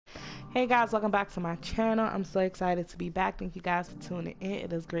Hey guys, welcome back to my channel. I'm so excited to be back. Thank you guys for tuning in.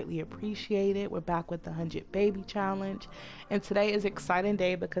 It is greatly appreciated. We're back with the 100 baby challenge. And today is an exciting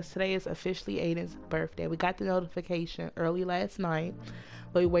day because today is officially Aiden's birthday. We got the notification early last night,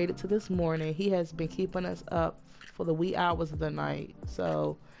 but we waited till this morning. He has been keeping us up for the wee hours of the night.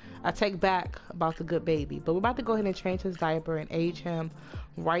 So I take back about the good baby. But we're about to go ahead and change his diaper and age him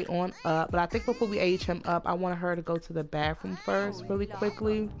right on up. But I think before we age him up, I want her to go to the bathroom first really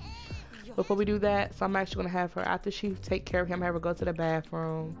quickly before we do that. So I'm actually gonna have her, after she take care of him, have her go to the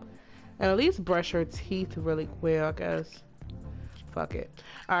bathroom and at least brush her teeth really quick, I guess. Fuck it.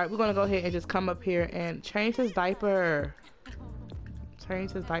 All right, we're gonna go ahead and just come up here and change his diaper.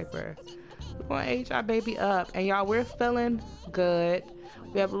 Change his diaper. We're gonna age our baby up, and y'all, we're feeling good.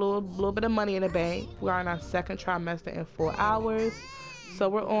 We have a little bit of money in the bank. We are in our second trimester in 4 hours, so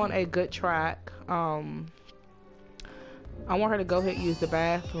we're on a good track. I want her to go ahead and use the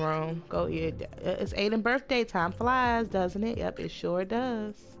bathroom. Go ahead. It's Aiden's birthday. Time flies, doesn't it? Yep, it sure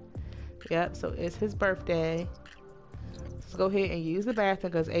does. Yep, so it's his birthday. Let's go ahead and use the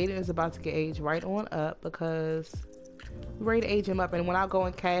bathroom because Aiden is about to get aged right on up because we're ready to age him up. And when I go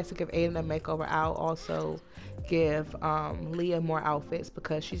in cast to give Aiden a makeover, I'll also give Leah more outfits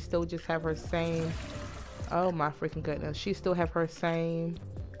because she still just have her same, oh my freaking goodness, she still have her same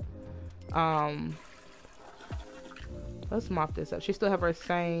let's mop this up. She still have her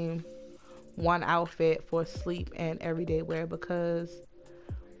same one outfit for sleep and everyday wear because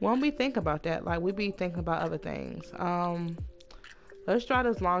when we think about that, like we be thinking about other things. Let's dry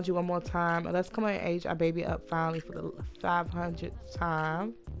this laundry one more time and let's come and age our baby up finally for the 500th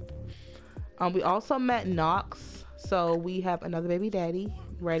time. We also met Knox, so we have another baby daddy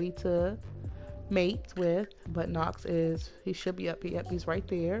ready to mate with, but Knox he should be up. Yep, he's right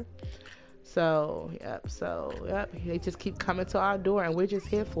there. So yep, they just keep coming to our door and we're just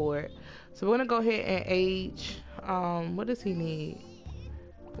here for it. So we're gonna go ahead and age. What does he need?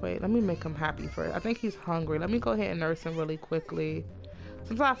 Wait, let me make him happy first. I think he's hungry. Let me go ahead and nurse him really quickly.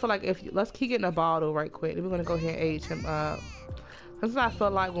 Sometimes I feel like let's keep getting a bottle right quick. Then we're gonna go ahead and age him up. Sometimes I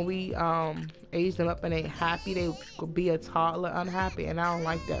feel like when we age them up and they happy, they could be a toddler unhappy, and I don't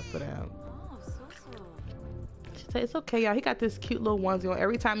like that for them. It's okay, y'all. He got this cute little onesie on.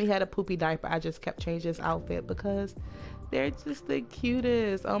 Every time he had a poopy diaper, I just kept changing his outfit because they're just the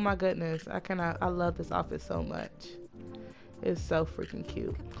cutest. Oh my goodness. I love this outfit so much. It's so freaking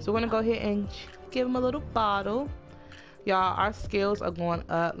cute. So we're gonna go ahead and give him a little bottle. Y'all, our skills are going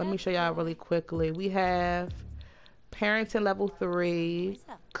up. Let me show y'all really quickly. We have parenting level 3,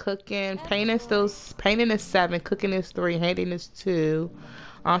 cooking, painting is 7, cooking is 3, handing is 2.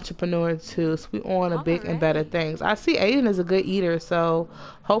 Entrepreneur too, so we on a big and better things. I see Aiden is a good eater, so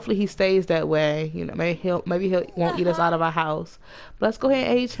hopefully he stays that way. You know, maybe he won't eat us out of our house. But let's go ahead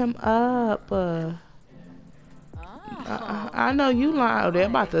and age him up. I know you lying. Oh, they're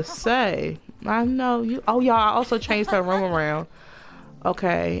about to say. I know you. Oh, y'all, I also changed her room around.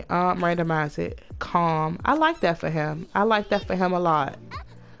 Okay, randomize it. Calm. I like that for him. I like that for him a lot.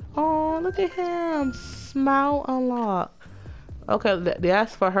 Oh, look at him. Smile unlock. Okay,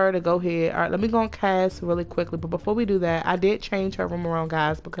 that's for her to go ahead. All right, let me go and cast really quickly. But before we do that, I did change her room around,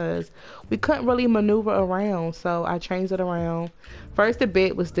 guys, because we couldn't really maneuver around. So I changed it around. First, the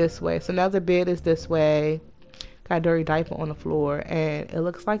bed was this way. So now the bed is this way. Got a dirty diaper on the floor. And it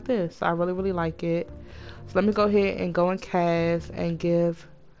looks like this. So I really, really like it. So let me go ahead and go and cast and give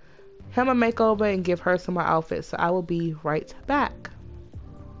him a makeover and give her some more outfits. So I will be right back.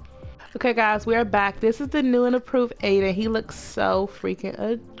 Okay guys, we're back. This is the new and approved Aiden. He looks so freaking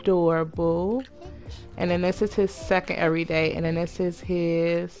adorable. And then this is his second everyday. And then this is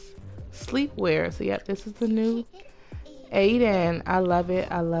his sleepwear. So yep, this is the new Aiden. I love it.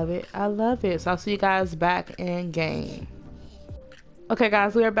 I love it. I love it. So I'll see you guys back in game. Okay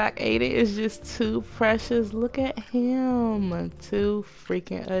guys, we are back. Aiden is just too precious. Look at him. Too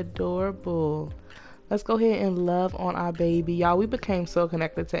freaking adorable. Let's go ahead and love on our baby. Y'all, we became so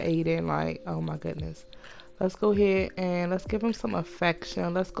connected to Aiden. Like, oh my goodness. Let's go ahead and let's give him some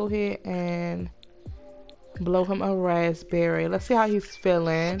affection. Let's go ahead and blow him a raspberry. Let's see how he's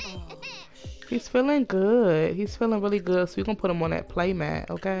feeling. He's feeling good. He's feeling really good. So we're going to put him on that play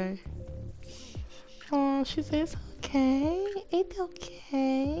mat, okay? Oh, she says, okay. It's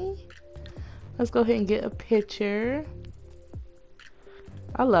okay. Let's go ahead and get a picture.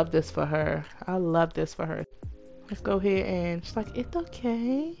 I love this for her. I love this for her. Let's go ahead and she's like, it's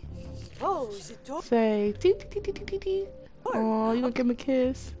okay. Say, tee, tee, tee, tee, tee, tee. Oh, you gonna give him a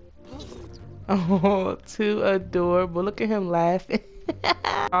kiss? Oh, too adorable. Look at him laughing.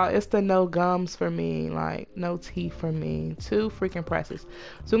 It's the no gums for me, like no teeth for me. 2 freaking presses.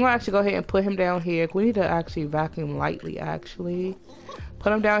 So I'm gonna actually go ahead and put him down here. We need to actually vacuum lightly, actually.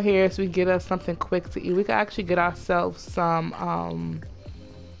 Put him down here so we can get us something quick to eat. We can actually get ourselves some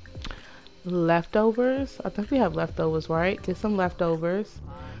leftovers. I think we have leftovers, right? Get some leftovers.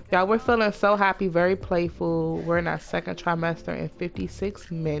 Y'all, we're feeling so happy, very playful. We're in our second trimester in 56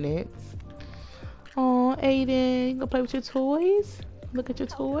 minutes. Oh, Aiden, you gonna play with your toys? Look at your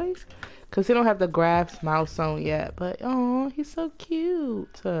toys. Cause he don't have the graphs mouse on yet, but oh, he's so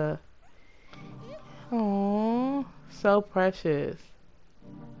cute. Oh, so precious.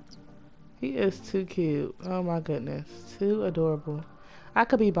 He is too cute. Oh my goodness, too adorable. I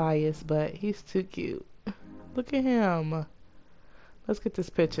could be biased, but he's too cute. Look at him. Let's get this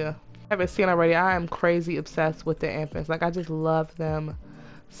picture. I haven't seen already. I am crazy obsessed with the infants. Like, I just love them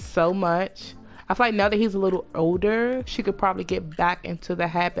so much. I feel like now that he's a little older, she could probably get back into the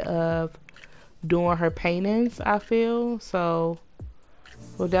habit of doing her paintings, I feel. So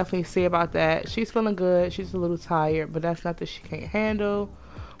we'll definitely see about that. She's feeling good. She's a little tired, but that's nothing she can't handle.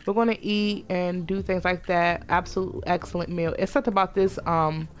 We're gonna eat and do things like that. Absolute excellent meal. It's something about this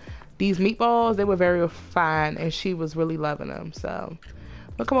these meatballs, they were very fine and she was really loving them. So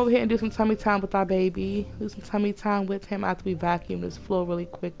we'll come over here and do some tummy time with our baby. Do some tummy time with him after we vacuum this floor really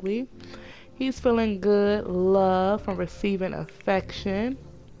quickly. He's feeling good love from receiving affection.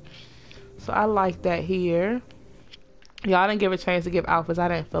 So I like that here. Y'all didn't give her a chance to give outfits. I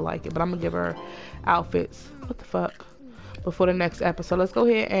didn't feel like it, but I'm gonna give her outfits. What the fuck? Before the next episode. Let's go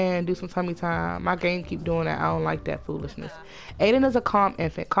ahead and do some tummy time. My game keep doing that. I don't like that foolishness. Aiden is a calm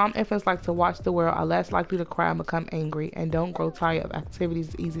infant. Calm infants like to watch the world, are less likely to cry and become angry, and don't grow tired of activities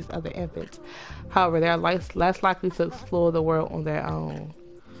as easy as other infants. However, they are less likely to explore the world on their own.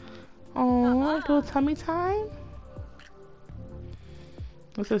 Oh, do a tummy time?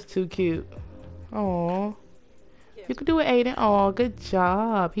 This is too cute. Oh, you can do it, Aiden. Oh, good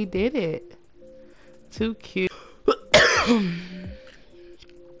job. He did it. Too cute.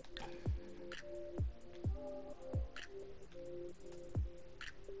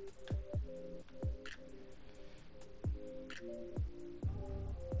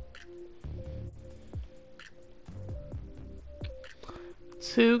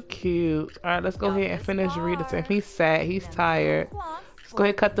 Too cute. All right, let's go ahead and finish reading to him. He's sad. He's tired. Let's go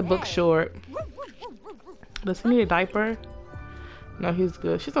ahead and cut the book short. Does he need a diaper? No, he's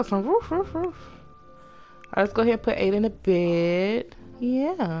good. She's on some roof, roof, roof. All right, let's go ahead and put Aiden to bed.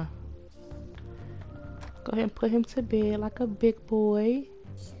 Yeah. Go ahead and put him to bed like a big boy.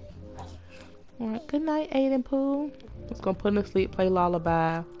 All right, good night, Aiden Pooh. Let's go put him to sleep, play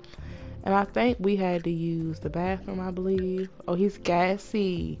lullaby. And I think we had to use the bathroom, I believe. Oh, he's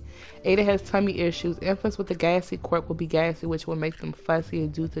gassy. Aiden has tummy issues. Infants with a gassy quirk will be gassy, which will make them fussy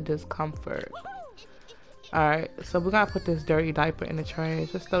due to discomfort. Alright, so we're gonna put this dirty diaper in the trash.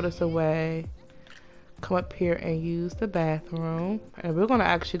 Let's throw this away. Come up here and use the bathroom. And we're gonna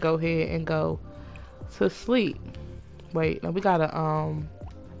actually go ahead and go to sleep. Wait, no, we gotta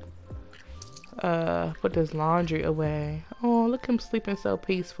put this laundry away. Oh, look at him sleeping so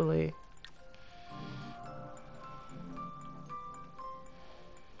peacefully.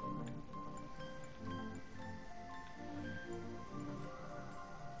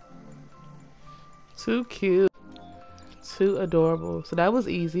 Too cute. Too adorable. So that was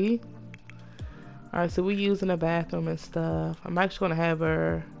easy. Alright, so we're using the bathroom and stuff. I'm actually gonna have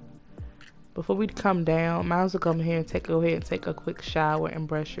her, before we come down, might as well come here and go ahead and take a quick shower and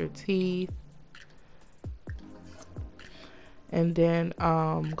brush your teeth. And then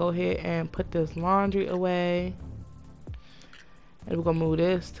go ahead and put this laundry away. And we're gonna move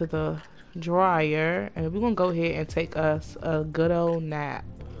this to the dryer. And we're gonna go ahead and take us a good old nap,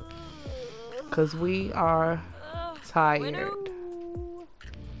 because we are tired.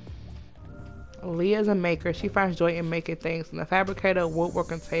 Leah's a maker. She finds joy in making things from the fabricator,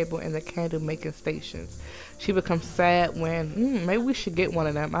 woodworking table, and the candle making stations. She becomes sad when, maybe we should get one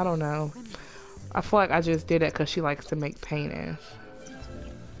of them. I don't know. I feel like I just did that because she likes to make paintings.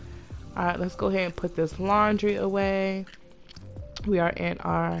 Alright, let's go ahead and put this laundry away. We are in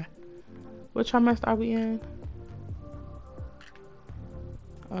our, what trimester are we in?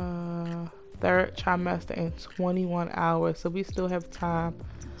 Third trimester in 21 hours. So we still have time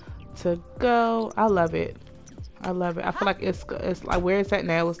to go. I love it. I love it. I feel like it's like where it's at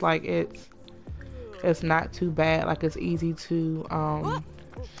now, it's like it's not too bad. Like it's easy to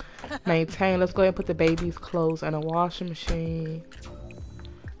maintain. Let's go ahead and put the baby's clothes in a washing machine.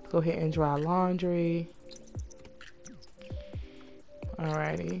 Go ahead and dry laundry.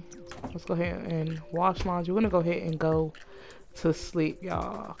 Alrighty. Let's go ahead and wash laundry. We're gonna go ahead and go to sleep,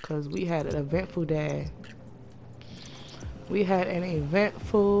 y'all, because we had an eventful day. We had an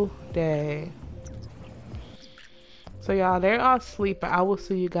eventful day. So y'all, they're all sleeping. I will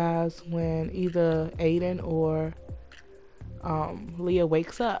see you guys when either Aiden or Leah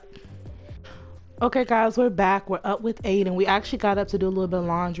wakes up. Okay guys, we're back. We're up with Aiden. We actually got up to do a little bit of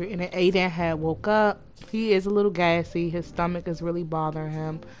laundry, and then Aiden had woke up. He is a little gassy. His stomach is really bothering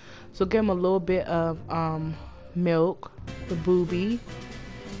him. So give him a little bit of milk, the booby,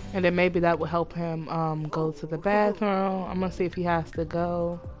 and then maybe that will help him go to the bathroom. I'm gonna see if he has to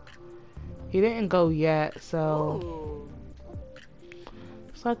go. He didn't go yet, so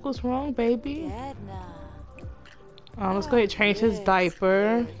it's like, what's wrong, baby? Let's go ahead and change his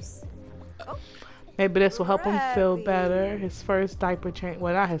diaper. Maybe this will help him feel better. His first diaper change.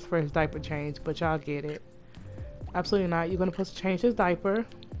 Well, not his first diaper change, but y'all get it. Absolutely not. You're gonna supposed to change his diaper.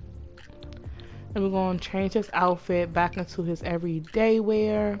 And we're gonna change his outfit back into his everyday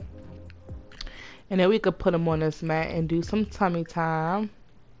wear. And then we could put him on this mat and do some tummy time.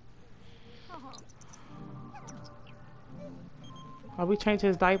 Are we changing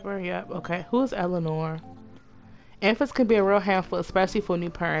his diaper? Yep. Okay. Who's Eleanor? Infants can be a real handful, especially for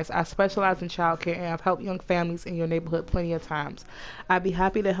new parents. I specialize in childcare and I've helped young families in your neighborhood plenty of times. I'd be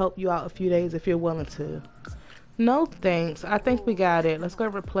happy to help you out a few days if you're willing to. No thanks. I think we got it. Let's go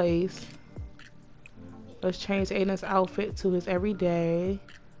replace. Let's change Aiden's outfit to his everyday.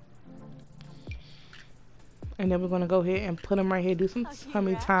 And then we're going to go ahead and put him right here. Do some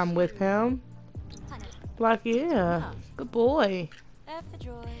tummy time with him. Like, yeah. Good boy.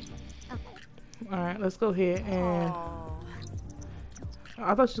 Alright, let's go ahead and...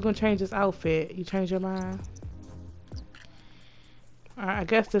 I thought she was going to change his outfit. You changed your mind? Alright, I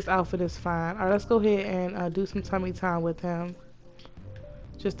guess this outfit is fine. Alright, let's go ahead and do some tummy time with him.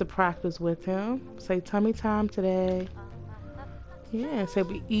 Just to practice with him. Say tummy time today. Yeah, say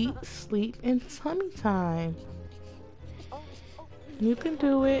we eat, sleep, and tummy time. You can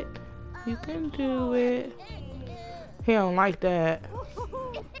do it. You can do it. He don't like that.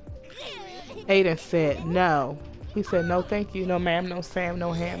 Aiden said no. He said no thank you, no ma'am, no Sam,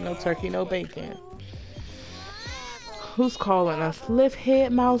 no ham, no turkey, no bacon. Who's calling us? Lift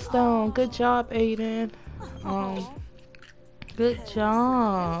head milestone. Good job, Aiden. Good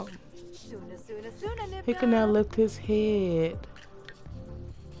job. He can now lift his head.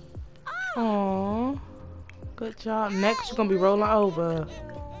 Aww. Good job. Next you're gonna be rolling over.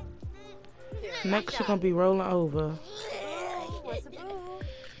 Next you're gonna be rolling over.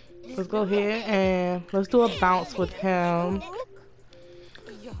 Let's go ahead and let's do a bounce with him.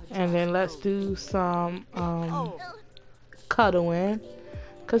 And then let's do some cuddling.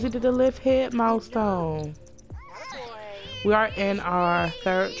 Because he did the lift head milestone. We are in our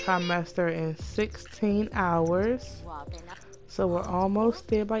third trimester in 16 hours. So we're almost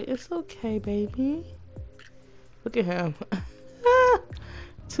there, but it's okay, baby. Look at him.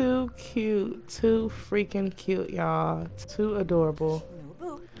 Too cute. Too freaking cute, y'all. Too adorable.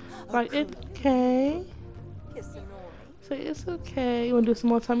 Like, it's okay. So it's okay. You want to do some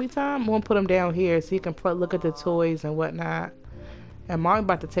more tummy time? I'm going to put him down here so he can look at the toys and whatnot. And Mommy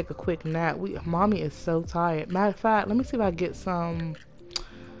about to take a quick nap. Mommy is so tired. Matter of fact, let me see if I get some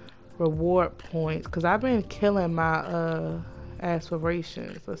reward points. Because I've been killing my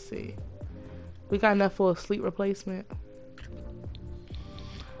aspirations. Let's see. We got enough for a sleep replacement?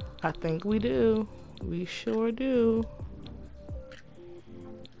 I think we do. We sure do.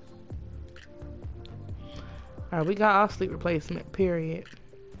 Alright, we got our sleep replacement, period.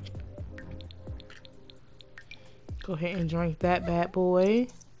 Go ahead and drink that bad boy.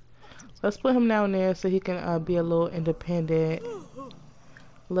 Let's put him down there so he can be a little independent.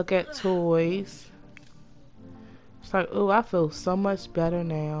 Look at toys. It's like, oh, I feel so much better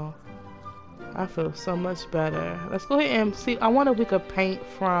now. I feel so much better. Let's go ahead and see. I wonder if we could paint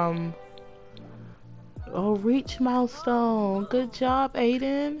from... Oh, reach milestone. Good job,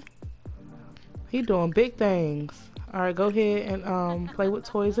 Aiden. He doing big things. Alright, go ahead and play with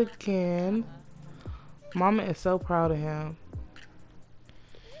toys again. Mama is so proud of him.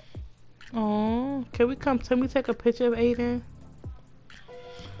 Oh, can we take a picture of Aiden?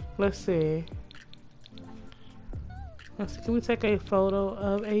 Let's see. Can we take a photo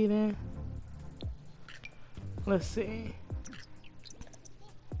of Aiden? Let's see.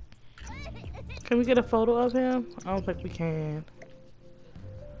 Can we get a photo of him? I don't think we can.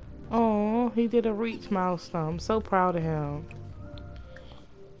 Oh, he did a reach milestone. I'm so proud of him.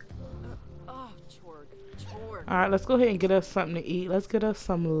 Alright, let's go ahead and get us something to eat. Let's get us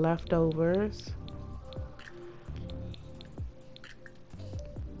some leftovers.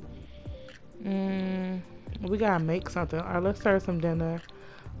 We gotta make something. All right, let's serve some dinner.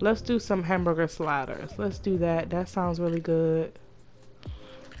 Let's do some hamburger sliders. Let's do that. That sounds really good.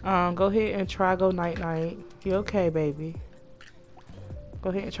 Go ahead and try go night night. You okay, baby? Go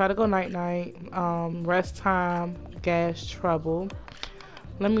ahead and try to go night night. Rest time, gas trouble.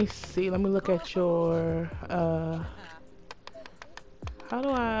 Let me see. Let me look at your how do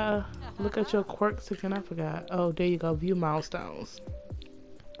I look at your quirks again? I forgot. Oh, there you go. View milestones.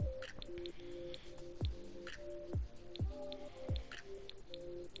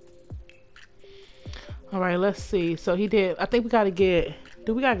 All right, let's see. So he did. I think we gotta get.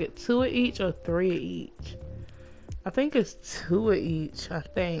 Do we gotta get 2 of each or 3 of each? I think it's 2 of each. I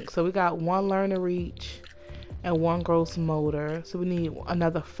think so. We got 1 learner reach and 1 gross motor. So we need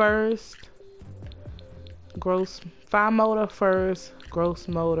another first, gross, fine motor, first, gross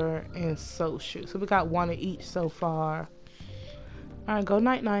motor, and social. So we got 1 of each so far. All right, go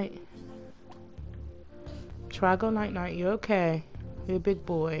night night. Try go night night. You okay? You're a big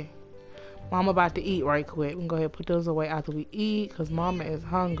boy. Mama about to eat right quick. We can go ahead and put those away after we eat because Mama is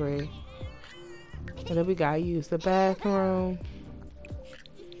hungry. And then we gotta use the bathroom.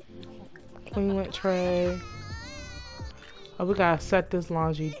 Clean with tray. Oh, we gotta set this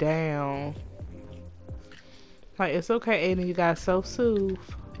laundry down. Like, it's okay, Aiden. You gotta self-soothe.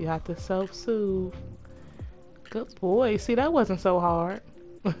 You have to self-soothe. Good boy. See, that wasn't so hard.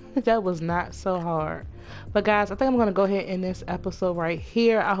 That was not so hard. But guys, I think I'm gonna go ahead and end this episode right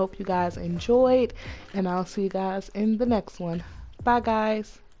here. I hope you guys enjoyed, and I'll see you guys in the next one. Bye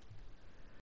guys.